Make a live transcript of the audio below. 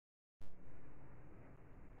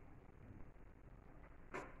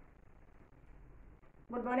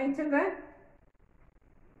Good morning, children.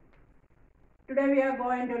 Today we are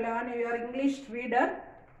going to learn your English reader,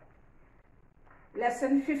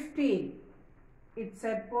 lesson 15. It's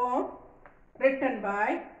a poem written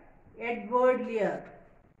by Edward Lear.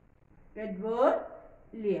 Edward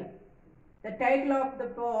Lear. The title of the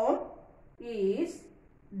poem is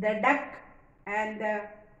The Duck and the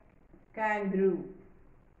Kangaroo.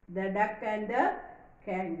 The Duck and the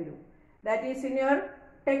Kangaroo. That is in your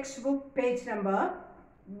textbook page number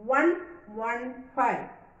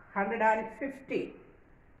 150.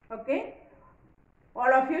 Okay.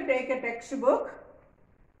 All of you take a textbook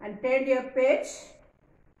and turn your page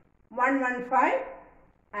 115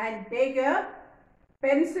 and take a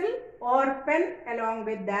pencil or pen along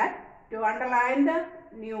with that to underline the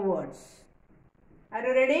new words. Are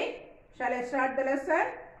you ready? Shall I start the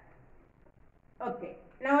lesson? Okay.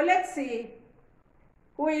 Now let's see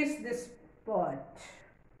who is this poet.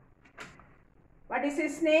 What is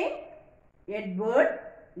his name? Edward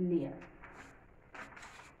Lear.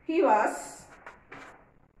 He was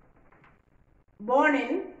born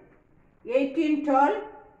in 1812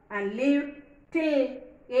 and lived till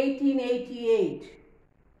 1888.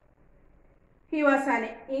 He was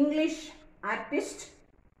an English artist,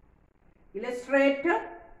 illustrator,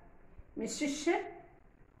 musician,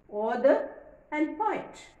 author and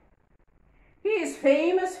poet. He is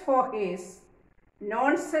famous for his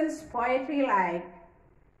nonsense poetry like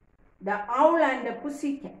The Owl and the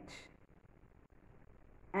Pussycat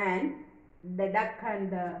and The Duck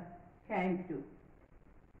and the Kangaroo.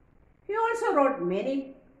 He also wrote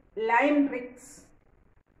many limericks,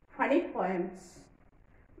 funny poems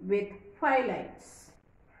with 5 lines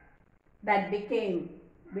that became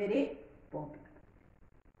very popular.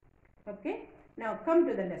 Okay, now come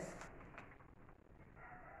to the lesson.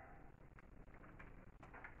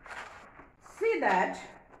 See that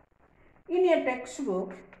in your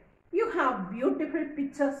textbook you have beautiful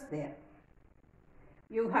pictures there.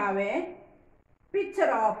 You have a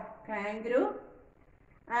picture of kangaroo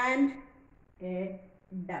and a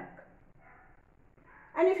duck.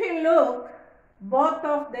 And if you look both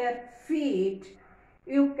of their feet,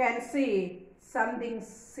 you can see something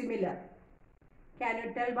similar. Can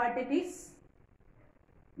you tell what it is?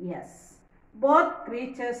 Yes. Both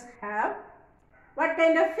creatures have what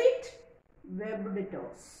kind of feet? Webbed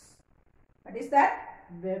toes. What is that?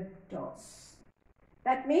 Webbed toes.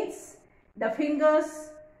 That means the fingers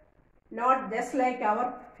not just like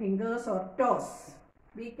our fingers or toes.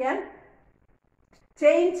 We can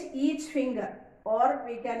change each finger or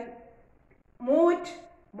we can move it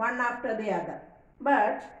one after the other.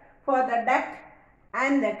 But for the duck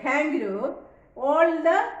and the kangaroo, all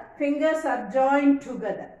the fingers are joined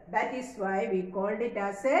together. That is why we called it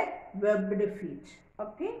as a webbed feet.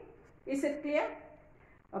 Okay? Is it clear?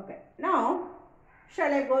 Okay. Now,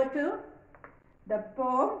 shall I go to the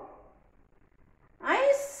poem?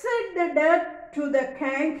 I said the duck to the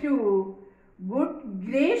kangaroo, good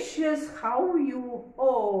gracious, how you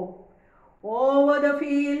hope over the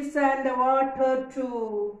fields and the water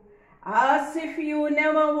too, as if you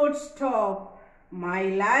never would stop. My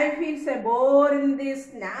life is a bore in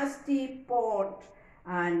this nasty pond,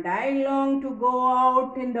 and I long to go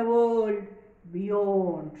out in the world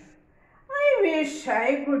beyond. I wish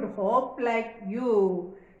I could hope like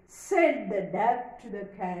you, said the duck to the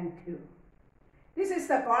kangaroo. This is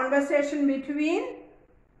the conversation between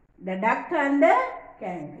the duck and the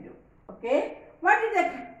kangaroo. Okay. What did the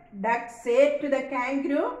duck say to the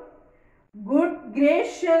kangaroo? Good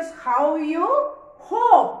gracious, how you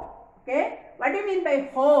hope. Okay. What do you mean by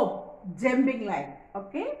hope? Jumping like.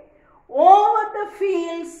 Okay. Over the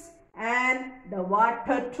fields and the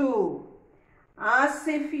water too, as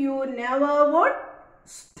if you never would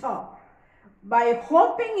stop. By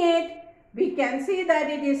hoping it, we can see that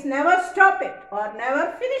it is never stop it or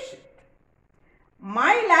never finish it.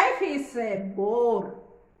 My life is a bore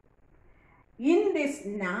in this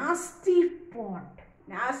nasty pond.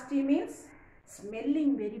 Nasty means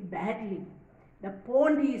smelling very badly. The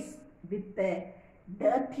pond is with the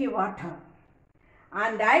dirty water.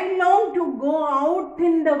 And I long to go out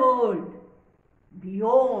in the world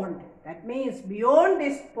beyond. That means beyond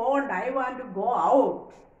this pond I want to go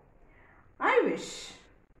out. I wish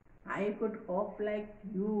I could hope like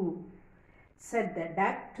you, said the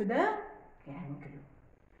duck to the kangaroo.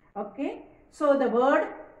 Okay. So the word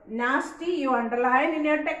nasty you underline in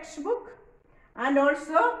your textbook, and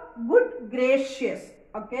also good gracious.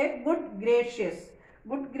 Okay. Good gracious.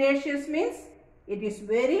 Good gracious means it is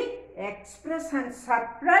very express and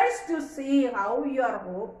surprised to see how you are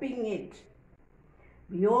hoping it.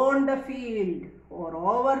 Beyond the field or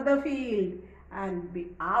over the field and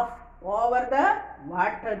over the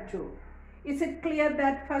water too. Is it clear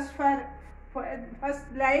that first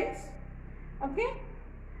lines? Okay.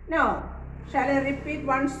 Now, shall I repeat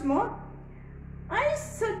once more? I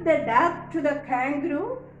said the duck to the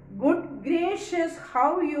kangaroo, good gracious,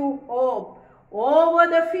 how you hope over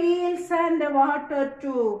the fields and the water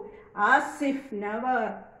too, as if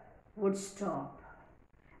never would stop.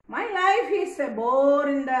 My life is a bore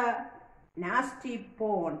in the nasty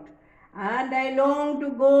pond, and I long to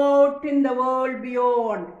go out in the world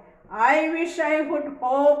beyond. I wish I would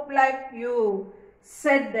hope like you,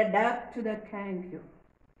 said the duck to the kangaroo.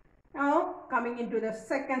 Now, coming into the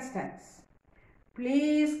second stanza.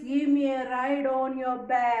 Please give me a ride on your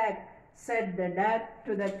back, said the duck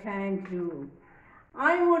to the kangaroo.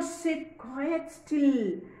 I would sit quite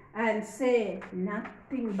still and say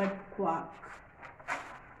nothing but quack.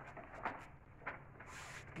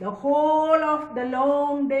 The whole of the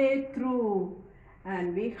long day through,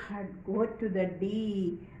 and we had go to the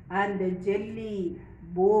D and the jelly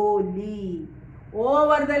bowly.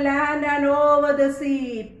 Over the land and over the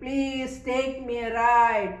sea, please take me a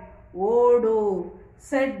ride, oh do,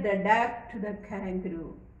 said the duck to the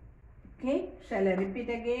kangaroo. Okay, shall I repeat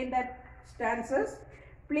again that stanzas?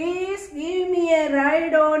 Please give me a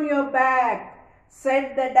ride on your back,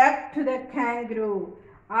 said the duck to the kangaroo.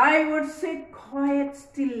 I would sit quite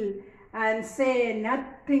still and say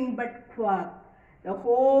nothing but quack. The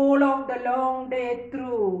whole of the long day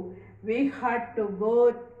through, we had to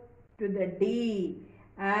go to the D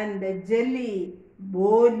and the jelly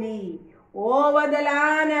bowly. Over the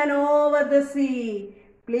land and over the sea,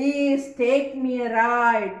 please take me a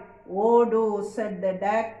ride, oh do, said the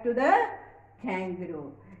duck to the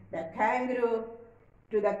kangaroo. The kangaroo,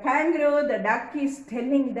 the duck is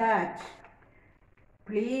telling that,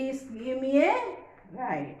 please give me a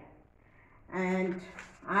ride, and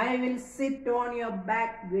I will sit on your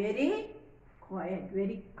back very quiet,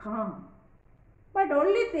 very calm. But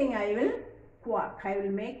only thing I will quack, I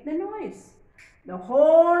will make the noise. The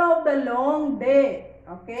whole of the long day,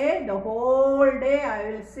 okay, the whole day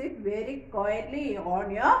I will sit very quietly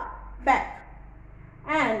on your back.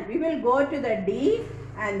 And we will go to the D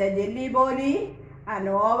and the jelly bowly and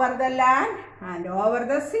over the land and over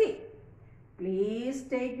the sea. Please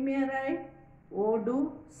take me a ride, oh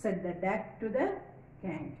do, said the duck to the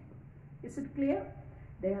kangaroo. Is it clear?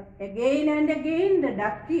 There, again and again the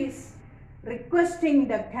duck is requesting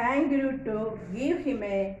the kangaroo to give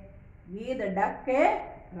the duck a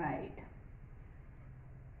ride.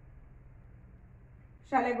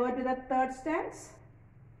 Shall I go to the third stanza?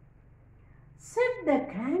 Said the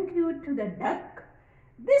kangaroo to the duck,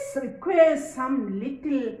 this requires some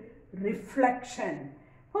little reflection.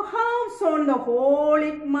 Perhaps on the whole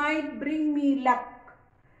it might bring me luck.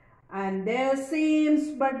 And there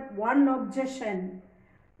seems but one objection,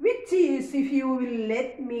 which is if you will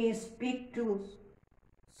let me speak to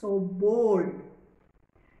so bold.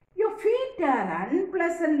 Your feet are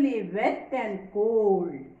unpleasantly wet and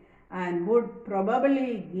cold, and would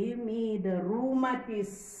probably give me the rheumatism,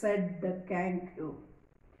 said the kangaroo.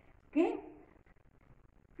 Okay?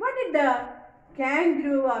 What did the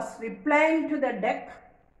kangaroo was replying to the duck?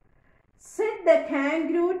 Said the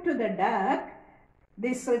kangaroo to the duck,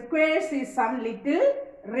 this requires is some little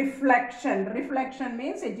reflection. Reflection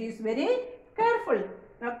means it is very careful.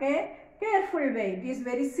 Okay? Careful way. It is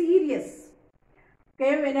very serious.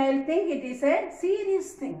 Okay? When I think it is a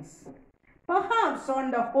serious thing. Perhaps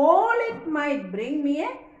on the whole it might bring me a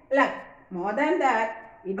luck. More than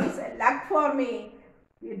that, it is a luck for me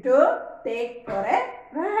to take for a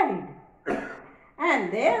ride.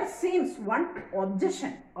 And there seems one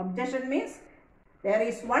objection. Objection means there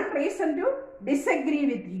is one reason to disagree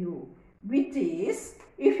with you, which is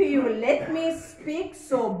if you let me speak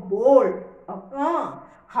so bold.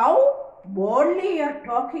 How boldly you are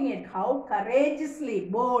talking it, how courageously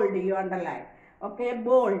bold you underline. Okay,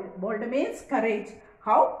 bold. Bold means courage.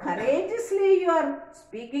 How courageously you are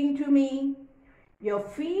speaking to me. Your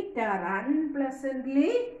feet are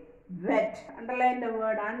unpleasantly wet. Underline the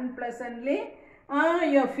word unpleasantly.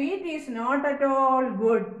 Your feet is not at all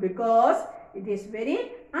good because it is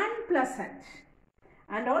very unpleasant.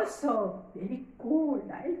 And also very cold.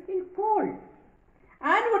 I feel cold.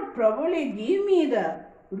 And would probably give me the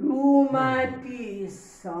rheumatism.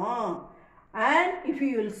 And if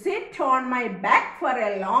you will sit on my back for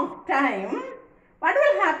a long time, what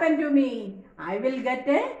will happen to me? I will get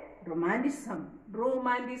a rheumatism.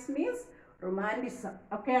 Rheumatism means romanticism.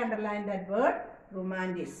 Okay, underline that word,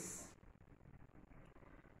 romanticism.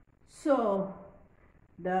 So,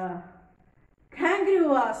 the kangaroo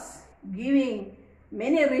was giving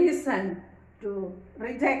many reasons to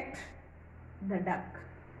reject the duck.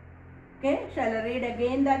 Okay, shall I read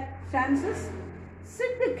again that stanzas?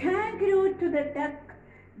 Said the kangaroo to the duck,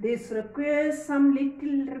 this requires some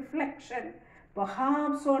little reflection.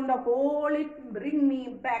 Perhaps on the whole it bring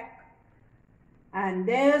me back. And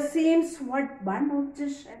there seems but one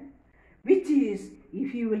objection, which is,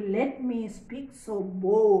 if you will let me speak so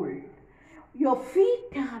bold. Your feet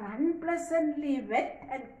are unpleasantly wet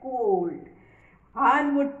and cold,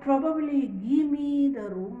 and would probably give me the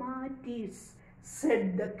rheumatiz,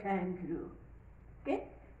 said the kangaroo. Okay,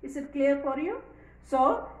 is it clear for you?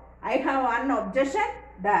 So, I have one objection,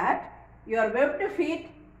 that your webbed feet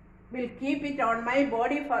will keep it on my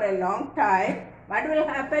body for a long time. What will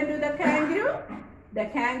happen to the kangaroo? The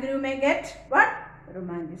kangaroo may get what?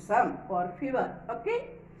 Rheumatism or fever. Okay.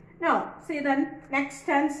 Now, see the next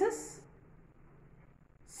stanzas.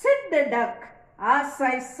 Said the duck, as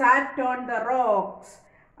I sat on the rocks,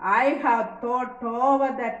 I have thought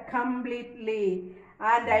over that completely,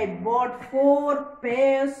 and I bought 4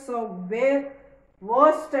 pairs of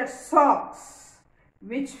worsted socks,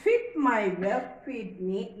 which fit my web feet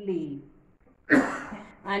neatly.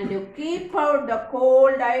 And to keep out the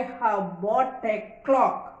cold, I have bought a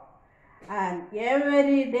clock, and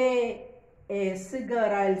every day a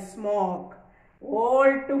cigar I'll smoke,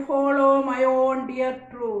 all to follow my own dear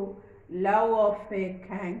true love of a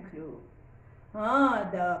kangaroo.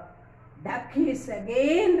 The duck is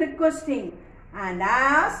again requesting, and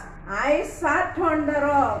as I sat on the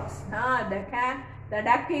rocks, the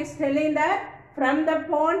duck is telling that from the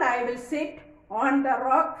pond I will sit on the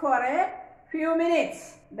rock for a few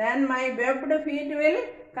minutes. Then my webbed feet will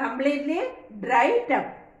completely dry it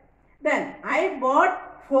up. Then I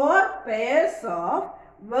bought 4 pairs of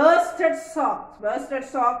worsted socks. Worsted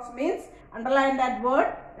socks means, underline that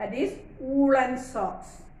word, that is woolen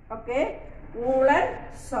socks. Okay, woolen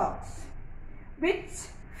socks, which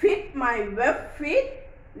fit my web feet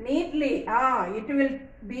neatly. It will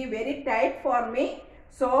be very tight for me,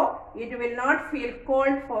 so it will not feel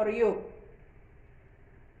cold for you.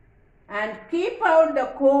 And keep out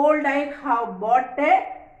the cold, I have bought a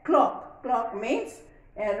cloak. Cloak means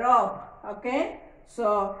a robe. Okay,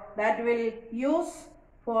 so that will use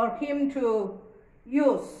for him to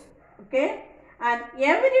use. Okay, and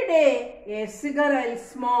every day a cigar I'll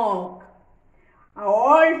smoke,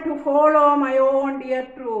 all to follow my own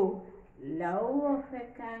dear true love of a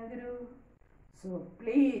kangaroo. So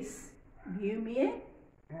please give me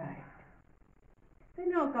a ride.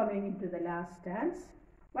 Then now coming into the last stanza.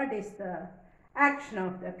 What is the action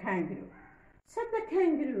of the kangaroo? Said the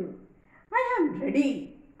kangaroo, I am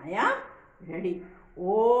ready. I am ready.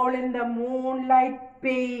 All in the moonlight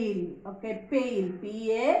pale. Okay, pale.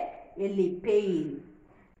 P-A-L-E, pale.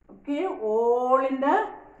 Okay, all in the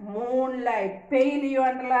moonlight. Pale you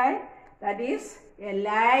underline. That is a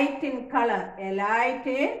light in color. A light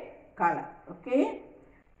in color. Okay,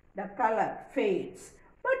 the color fades.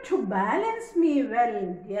 But to balance me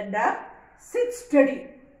well, dear duck, sit steady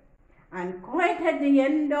and quite at the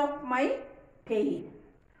end of my tail.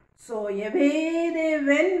 So away they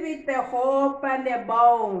went with a hop and a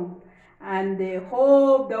bound, and they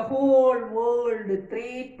hopped the whole world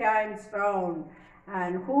 3 times round.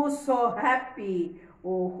 And who's so happy?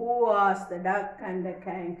 Oh, who was the duck and the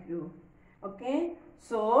kangaroo? Okay,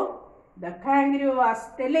 so the kangaroo was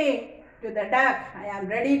telling to the duck, I am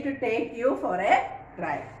ready to take you for a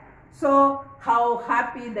ride. So how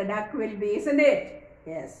happy the duck will be, isn't it?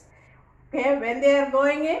 Yes. Okay, when they are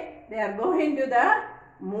going in, they are going to the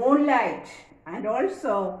moonlight and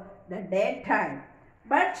also the daytime.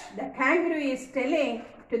 But the kangaroo is telling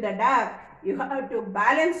to the duck, you have to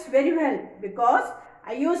balance very well, because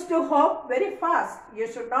I used to hop very fast. You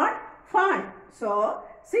should not fall. So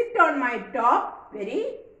sit on my top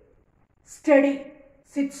very steady.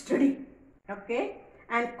 Sit steady. Okay.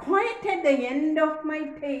 And quite at the end of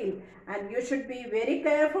my tail. And you should be very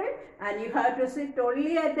careful, and you have to sit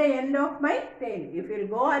only at the end of my tail. If you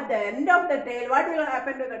go at the end of the tail, what will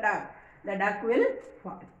happen to the duck? The duck will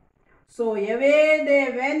fall. So away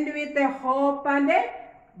they went with a hop and a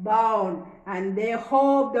bound, and they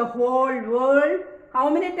hopped the whole world. How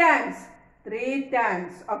many times? 3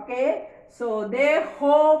 times. Okay. So they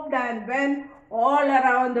hopped and went all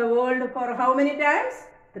around the world for how many times?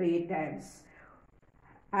 3 times.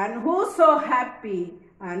 And who's so happy?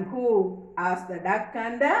 And who? Asked the duck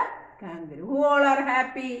and the kangaroo. Who all are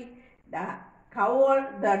happy? The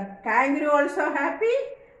kangaroo also happy,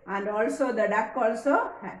 and also the duck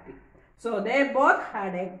also happy. So they both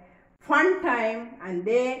had a fun time, and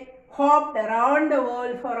they hopped around the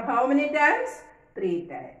world for how many times? 3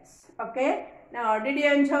 times. Okay. Now, did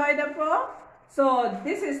you enjoy the poem? So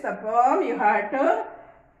this is the poem. You have to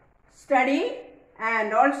study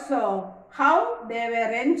and also how they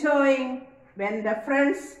were enjoying when the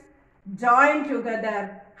friends joined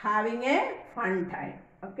together having a fun time.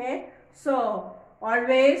 Okay, so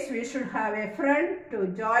always we should have a friend to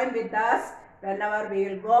join with us whenever we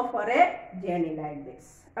will go for a journey like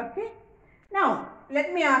this. Okay, now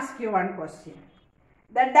let me ask you one question.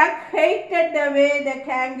 The duck hated the way the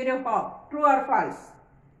kangaroo hopped. True or false?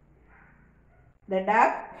 The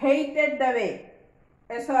duck hated the way.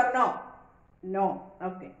 Yes or no? No.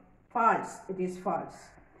 Okay. False. It is false.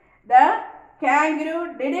 The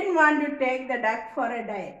kangaroo didn't want to take the duck for a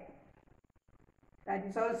diet. That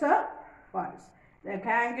is also false. The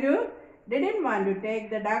kangaroo didn't want to take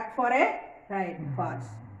the duck for a diet. False.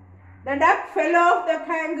 The duck fell off the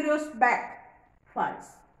kangaroo's back. False.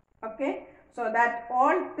 Okay. So that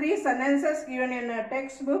all three sentences given in the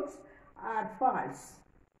textbooks are false.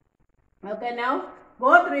 Okay, now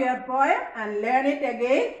go through your poem and learn it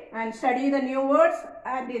again and study the new words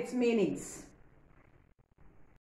and its meanings.